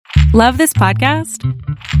Love this podcast?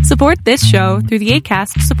 Support this show through the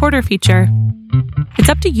Acast supporter feature. It's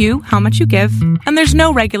up to you how much you give, and there's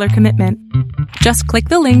no regular commitment. Just click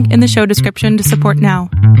the link in the show description to support now.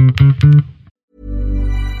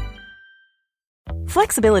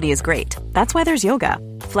 Flexibility is great. That's why there's yoga.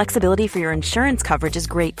 Flexibility for your insurance coverage is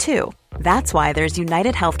great too. That's why there's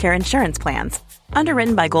United Healthcare Insurance Plans.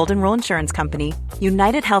 Underwritten by Golden Rule Insurance Company,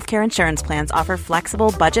 United Healthcare Insurance Plans offer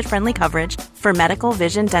flexible, budget-friendly coverage for medical,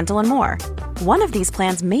 vision, dental, and more. One of these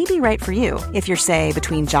plans may be right for you if you're, say,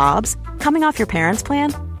 between jobs, coming off your parents'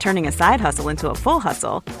 plan, turning a side hustle into a full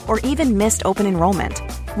hustle, or even missed open enrollment.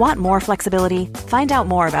 Want more flexibility? Find out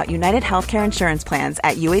more about United Healthcare Insurance Plans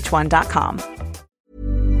at uh1.com.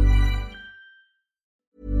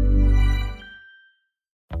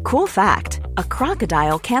 Cool fact, a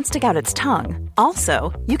crocodile can't stick out its tongue.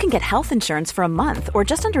 Also, you can get health insurance for a month or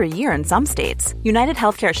just under a year in some states. United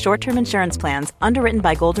Healthcare short-term insurance plans, underwritten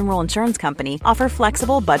by Golden Rule Insurance Company, offer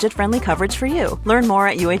flexible, budget-friendly coverage for you. Learn more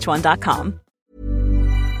at uh1.com.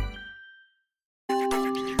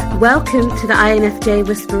 Welcome to the INFJ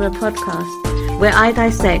Whisperer podcast, where I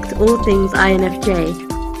dissect all things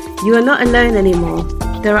INFJ. You are not alone anymore.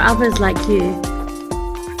 There are others like you.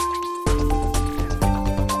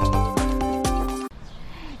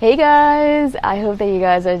 Hey guys, I hope that you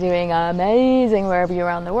guys are doing amazing wherever you're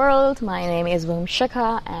around the world. My name is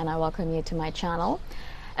Shikha and I welcome you to my channel.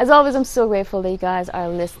 As always, I'm so grateful that you guys are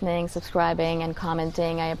listening, subscribing, and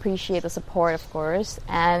commenting. I appreciate the support, of course.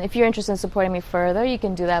 And if you're interested in supporting me further, you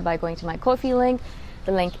can do that by going to my Ko-fi link.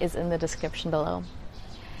 The link is in the description below.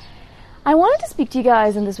 I wanted to speak to you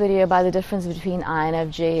guys in this video about the difference between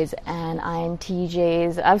INFJs and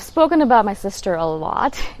INTJs. I've spoken about my sister a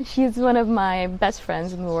lot. She's one of my best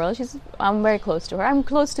friends in the world. I'm very close to her. I'm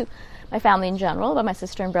close to my family in general, but my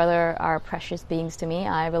sister and brother are precious beings to me.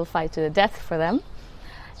 I will fight to the death for them.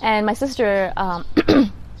 And my sister,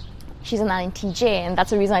 she's an INTJ, and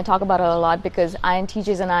that's the reason I talk about her a lot, because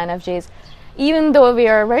INTJs and INFJs, even though we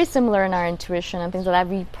are very similar in our intuition and things like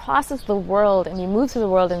that, we process the world and we move through the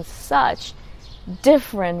world in such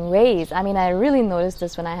different ways. I mean, I really noticed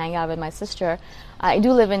this when I hang out with my sister. I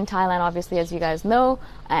do live in Thailand, obviously, as you guys know,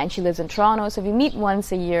 and she lives in Toronto, so we meet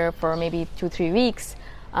once a year for maybe 2-3 weeks,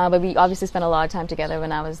 but we obviously spent a lot of time together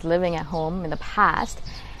when I was living at home in the past.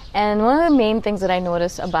 And one of the main things that I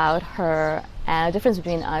noticed about her and the difference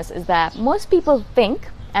between us is that most people think,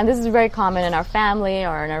 and this is very common in our family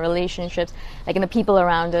or in our relationships, like in the people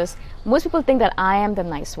around us, most people think that I am the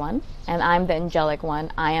nice one and I'm the angelic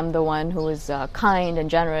one. I am the one who is kind and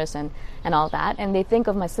generous and all that. And they think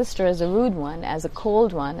of my sister as a rude one, as a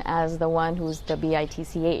cold one, as the one who's the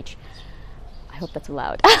bitch. I hope that's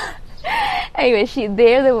allowed. Anyway,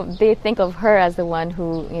 they think of her as the one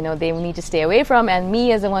who, they need to stay away from, and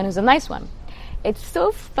me as the one who's a nice one. It's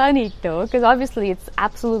so funny though, because obviously it's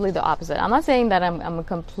absolutely the opposite. I'm not saying that I'm a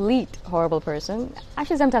complete horrible person.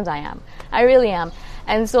 Actually, sometimes I am. I really am.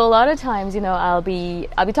 And so a lot of times, I'll be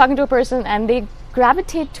talking to a person and they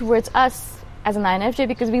gravitate towards us as an INFJ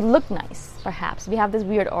because we look nice, perhaps. We have this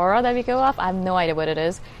weird aura that we go off. I have no idea what it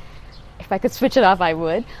is. If I could switch it off, I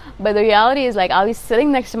would. But the reality is, I'll be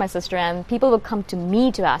sitting next to my sister and people will come to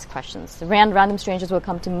me to ask questions. Random strangers will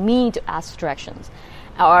come to me to ask directions.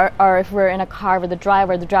 Or if we're in a car with the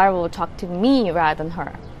driver will talk to me rather than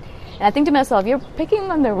her. And I think to myself, you're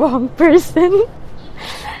picking on the wrong person.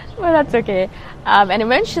 Well, that's okay. And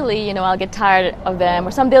eventually, I'll get tired of them,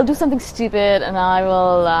 or they'll do something stupid and I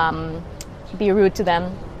will be rude to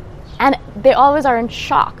them. And they always are in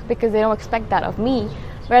shock because they don't expect that of me.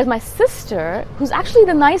 Whereas my sister, who's actually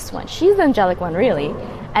the nice one, she's the angelic one, really.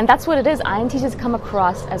 And that's what it is. INTJs come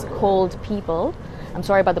across as cold people. I'm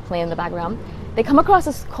sorry about the plane in the background. They come across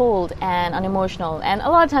as cold and unemotional. And a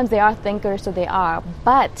lot of times they are thinkers, so they are.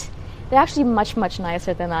 But they're actually much, much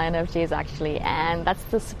nicer than INFJs, actually. And that's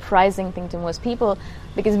the surprising thing to most people,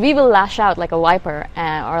 because we will lash out like a viper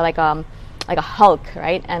or like a Hulk,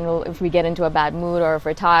 right? And if we get into a bad mood or if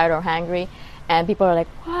we're tired or hangry, and people are like,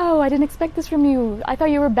 wow, I didn't expect this from you. I thought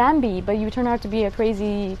you were Bambi, but you turned out to be a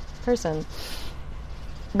crazy person.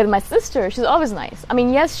 But my sister, she's always nice. I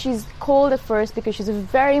mean, yes, she's cold at first because she's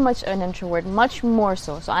very much an introvert, much more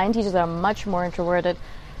so. So INTJs are much more introverted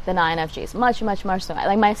than INFJs, much, much more so.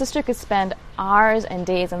 Like, my sister could spend hours and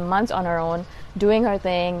days and months on her own, doing her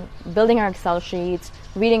thing, building her Excel sheets,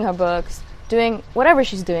 reading her books, doing whatever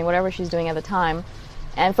she's doing at the time.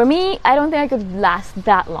 And for me, I don't think I could last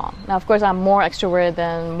that long. Now, of course, I'm more extroverted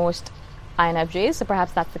than most INFJs, so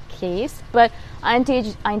perhaps that's the case. But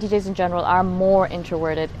INTJs in general are more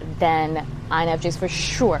introverted than INFJs for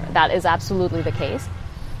sure. That is absolutely the case.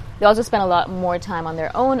 They also spend a lot more time on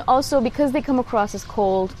their own. Also, because they come across as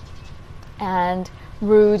cold, and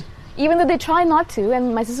rude, even though they try not to.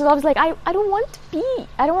 And my sister's always like, I don't want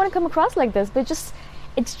to come across like this, but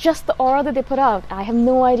it's just the aura that they put out. I have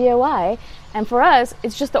no idea why. And for us,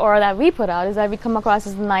 it's just the aura that we put out, is that we come across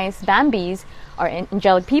as nice Bambis or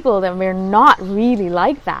angelic people, that we're not really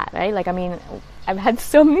like that, right? Like, I mean, I've had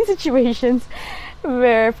so many situations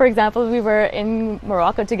where, for example, we were in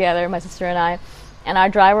Morocco together, my sister and I, and our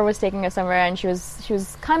driver was taking us somewhere, and she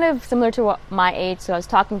was kind of similar to my age, so I was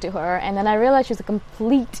talking to her, and then I realized she was a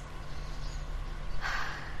complete,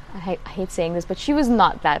 I hate saying this, but she was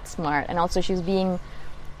not that smart, and also she was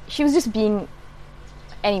just being,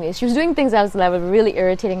 anyways, she was doing things that were really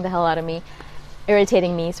irritating the hell out of me,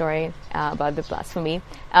 about the blasphemy,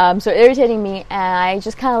 so irritating me, and I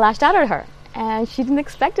just kind of lashed out at her, and she didn't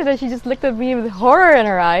expect it, and she just looked at me with horror in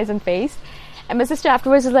her eyes and face. And my sister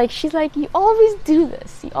afterwards she's like, you always do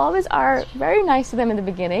this. You always are very nice to them in the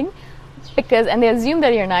beginning, and they assume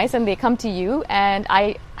that you're nice, and they come to you, and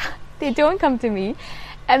they don't come to me.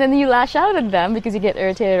 And then you lash out at them because you get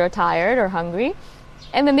irritated or tired or hungry.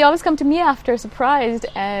 And then they always come to me after, surprised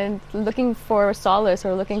and looking for solace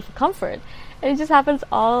or looking for comfort. And it just happens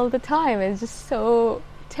all the time. It's just so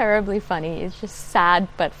terribly funny. It's just sad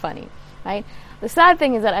but funny, right? The sad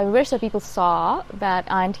thing is that I wish that people saw that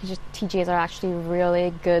INTJs are actually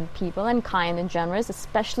really good people and kind and generous,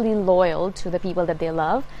 especially loyal to the people that they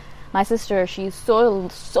love. My sister, she's so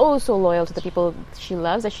loyal to the people she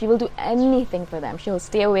loves that she will do anything for them. She'll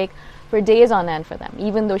stay awake for days on end for them.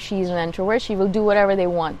 Even though she's an introvert, she will do whatever they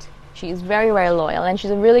want. She is very, very loyal, and she's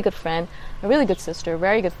a really good friend, a really good sister,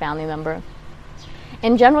 very good family member.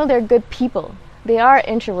 In general, they're good people. They are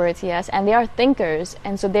introverts, yes, and they are thinkers,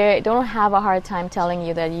 and so they don't have a hard time telling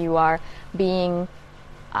you that you are being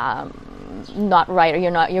not right, or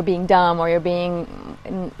you're being dumb, or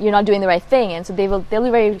you're not doing the right thing. And so they'll be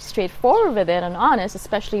very straightforward with it and honest,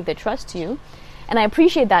 especially if they trust you. And I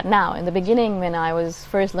appreciate that now. In the beginning, when I was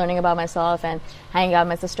first learning about myself and hanging out with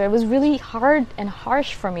my sister, it was really hard and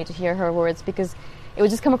harsh for me to hear her words, because it would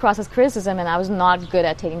just come across as criticism, and I was not good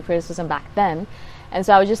at taking criticism back then. And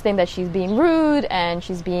so I would just think that she's being rude and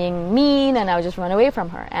she's being mean, and I would just run away from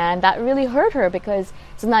her. And that really hurt her, because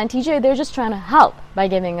as an INTJ, they're just trying to help by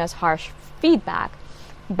giving us harsh feedback.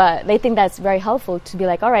 But they think that's very helpful to be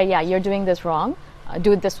like, all right, yeah, you're doing this wrong.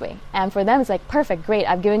 Do it this way. And for them, it's like, perfect, great.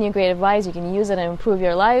 I've given you great advice. You can use it and improve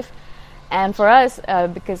your life. And for us,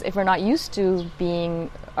 because if we're not used to being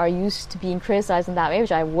criticized in that way,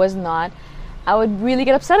 which I was not, I would really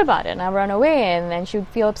get upset about it, and I'd run away, and then she would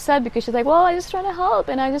feel upset because she's like, well, I just trying to help,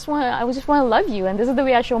 and I just want to love you, and this is the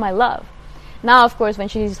way I show my love. Now, of course, when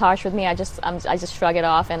she's harsh with me, I just shrug it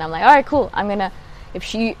off, and I'm like, all right, cool. If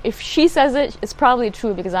she says it, it's probably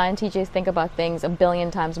true, because INTJs think about things 1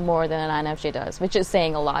 billion times more than an INFJ does, which is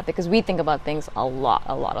saying a lot, because we think about things a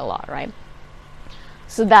lot, right?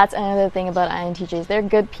 So that's another thing about INTJs. They're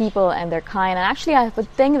good people and they're kind, and actually I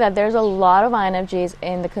would think that there's a lot of INFJs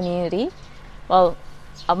in the community. Well,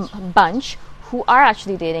 a bunch who are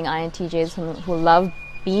actually dating INTJs who love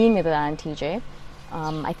being with an INTJ.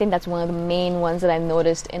 I think that's one of the main ones that I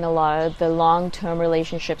noticed in a lot of the long-term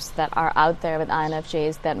relationships that are out there with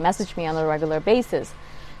INFJs that message me on a regular basis.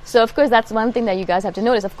 So, of course, that's one thing that you guys have to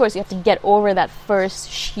notice. Of course, you have to get over that first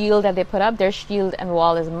shield that they put up. Their shield and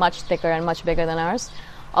wall is much thicker and much bigger than ours.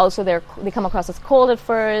 Also, they come across as cold at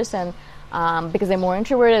first, and because they're more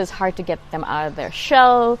introverted, it's hard to get them out of their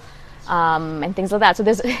shell. And things like that. So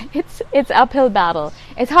it's uphill battle.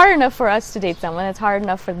 It's hard enough for us to date someone. It's hard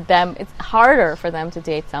enough for them. It's harder for them to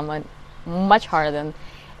date someone, much harder than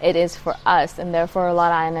it is for us. And therefore, a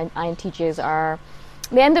lot of INTJs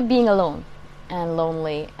they end up being alone and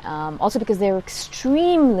lonely. Also because they're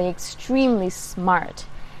extremely, extremely smart.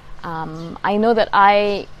 I know that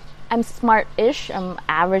I'm smart-ish. I'm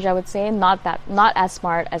average, I would say. Not as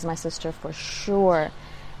smart as my sister for sure.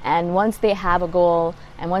 And once they have a goal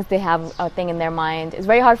and once they have a thing in their mind, it's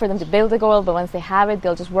very hard for them to build a goal, but once they have it,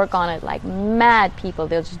 they'll just work on it like mad people.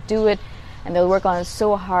 They'll just do it, and they'll work on it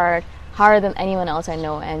so hard, harder than anyone else I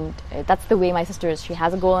know. And that's the way my sister is. She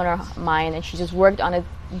has a goal in her mind, and she just worked on it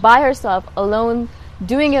by herself, alone,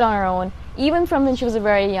 doing it on her own. Even from when she was a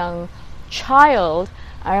very young child,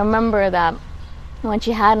 I remember that when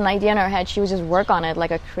she had an idea in her head, she would just work on it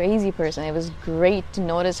like a crazy person. It was great to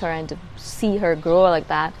notice her and to see her grow like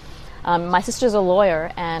that. My sister's a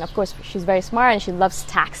lawyer, and of course she's very smart, and she loves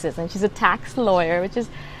taxes, and she's a tax lawyer, which is,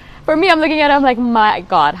 for me, I'm looking at her, I'm like, my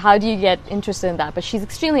God, how do you get interested in that? But she's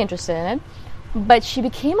extremely interested in it. But she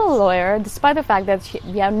became a lawyer despite the fact that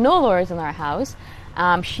we have no lawyers in our house.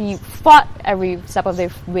 She fought every step of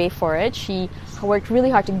the way for it. She worked really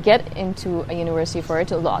hard to get into a university for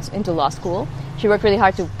it, into law school. She worked really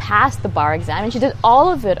hard to pass the bar exam, and she did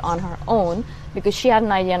all of it on her own because she had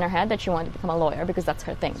an idea in her head that she wanted to become a lawyer because that's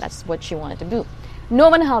her thing. That's what she wanted to do. No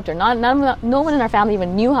one helped her. No one in her family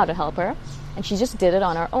even knew how to help her, and she just did it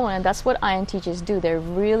on her own. And that's what INTJs do. They're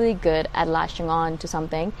really good at latching on to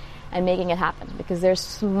something and making it happen because they're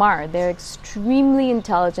smart. They're extremely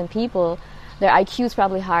intelligent people. Their IQ is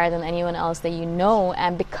probably higher than anyone else that you know,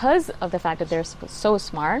 and because of the fact that they're so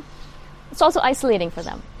smart, it's also isolating for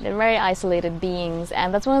them. They're very isolated beings,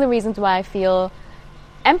 and that's one of the reasons why I feel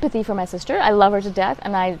empathy for my sister. I love her to death,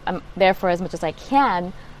 and I'm there for her as much as I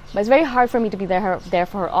can, but it's very hard for me to be there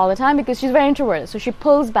for her all the time because she's very introverted, so she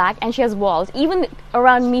pulls back and she has walls. Even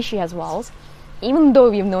around me she has walls, even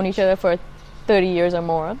though we've known each other for 30 years or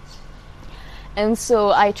more. And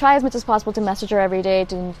so I try as much as possible to message her every day,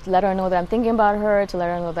 to let her know that I'm thinking about her, to let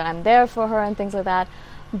her know that I'm there for her and things like that.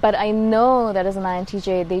 But I know that as an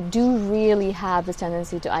INTJ, they do really have this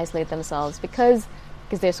tendency to isolate themselves because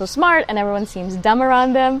they're so smart and everyone seems dumb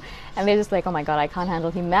around them. And they're just like, oh my God, I can't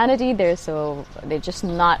handle humanity. They're just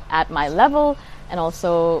not at my level. And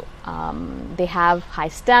also they have high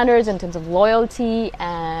standards in terms of loyalty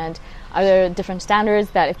and other different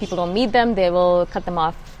standards that if people don't meet them, they will cut them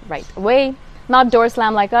off right away. Not door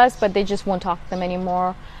slam like us, but they just won't talk to them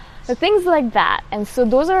anymore. So things like that. And so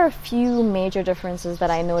those are a few major differences that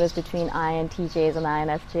I noticed between INTJs and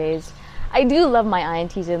INFJs. I do love my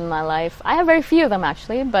INTJs in my life. I have very few of them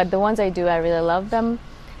actually, but the ones I do, I really love them.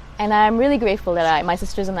 And I'm really grateful that my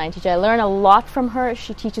sister's an INTJ. I learn a lot from her.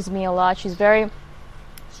 She teaches me a lot. She's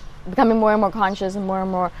becoming more and more conscious and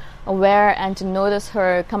more aware, and to notice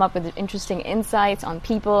her come up with interesting insights on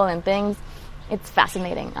people and things. It's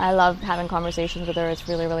fascinating. I love having conversations with her. It's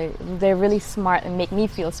they're really smart and make me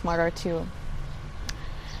feel smarter too.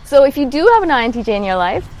 So if you do have an INTJ in your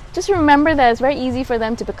life, just remember that it's very easy for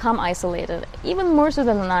them to become isolated, even more so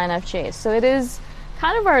than an INFJ. So it is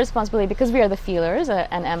kind of our responsibility, because we are the feelers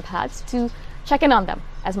and empaths, to check in on them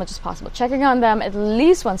as much as possible. Checking on them at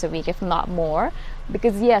least once a week, if not more,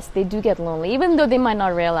 because yes, they do get lonely. Even though they might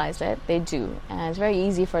not realize it, they do. And it's very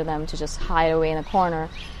easy for them to just hide away in a corner.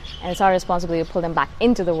 And it's our responsibility to pull them back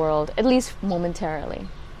into the world, at least momentarily.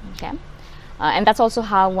 Okay? And that's also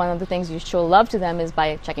how one of the things you show love to them is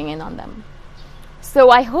by checking in on them.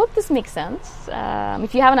 So I hope this makes sense.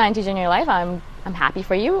 If you have an INTJ in your life, I'm happy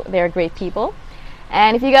for you. They're great people.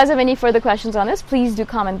 And if you guys have any further questions on this, please do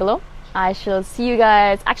comment below. I shall see you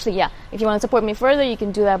guys. Actually, yeah, if you want to support me further, you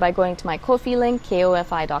can do that by going to my Ko-fi link,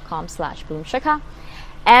 kofi.com/boomshikha.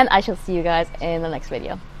 And I shall see you guys in the next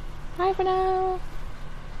video. Bye for now.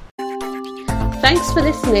 Thanks for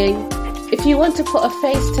listening. If you want to put a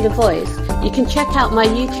face to the voice, you can check out my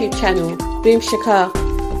YouTube channel, Boom Shikha.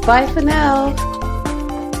 Bye for now.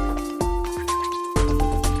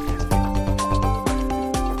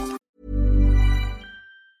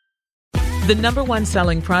 The #1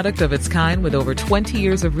 selling product of its kind with over 20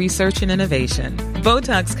 years of research and innovation.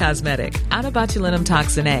 Botox Cosmetic, onabotulinum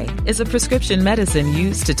toxin A, is a prescription medicine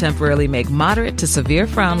used to temporarily make moderate to severe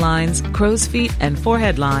frown lines, crow's feet, and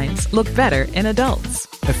forehead lines look better in adults.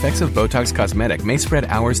 Effects of Botox Cosmetic may spread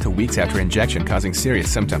hours to weeks after injection, causing serious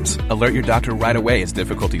symptoms. Alert your doctor right away as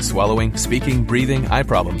difficulty swallowing, speaking, breathing, eye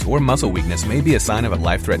problems, or muscle weakness may be a sign of a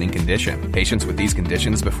life-threatening condition. Patients with these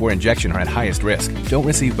conditions before injection are at highest risk. Don't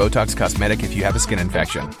receive Botox Cosmetic if you have a skin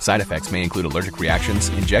infection. Side effects may include allergic reactions,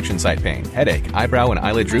 injection site pain, headache, eyebrow and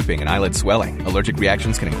eyelid drooping, and eyelid swelling. Allergic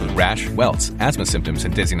reactions can include rash, welts, asthma symptoms,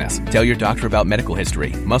 and dizziness. Tell your doctor about medical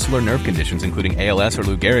history, muscle or nerve conditions including ALS or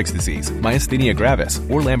Lou Gehrig's disease, myasthenia gravis,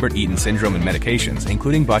 or Lambert-Eaton syndrome, and medications,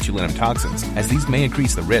 including botulinum toxins, as these may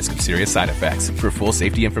increase the risk of serious side effects. For full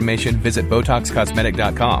safety information, visit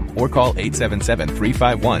BotoxCosmetic.com or call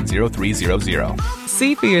 877-351-0300.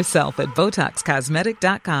 See for yourself at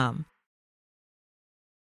BotoxCosmetic.com.